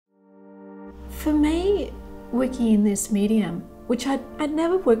For me, working in this medium, which I'd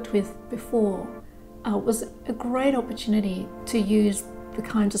never worked with before, was a great opportunity to use the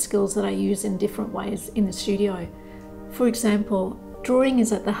kinds of skills that I use in different ways in the studio. For example, drawing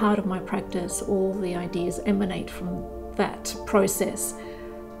is at the heart of my practice. All the ideas emanate from that process.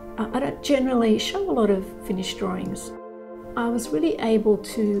 I don't generally show a lot of finished drawings. I was really able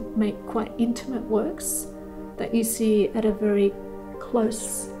to make quite intimate works that you see at a very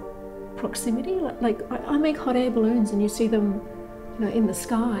close proximity. Like I make hot air balloons and you see them, in the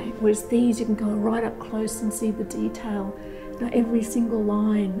sky, whereas these you can go right up close and see the detail, every single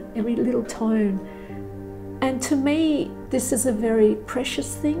line, every little tone. And to me, this is a very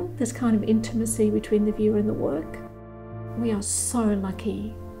precious thing, this kind of intimacy between the viewer and the work. We are so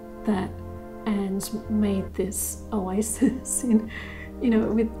lucky that Anne's made this oasis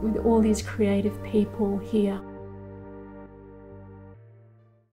with all these creative people here.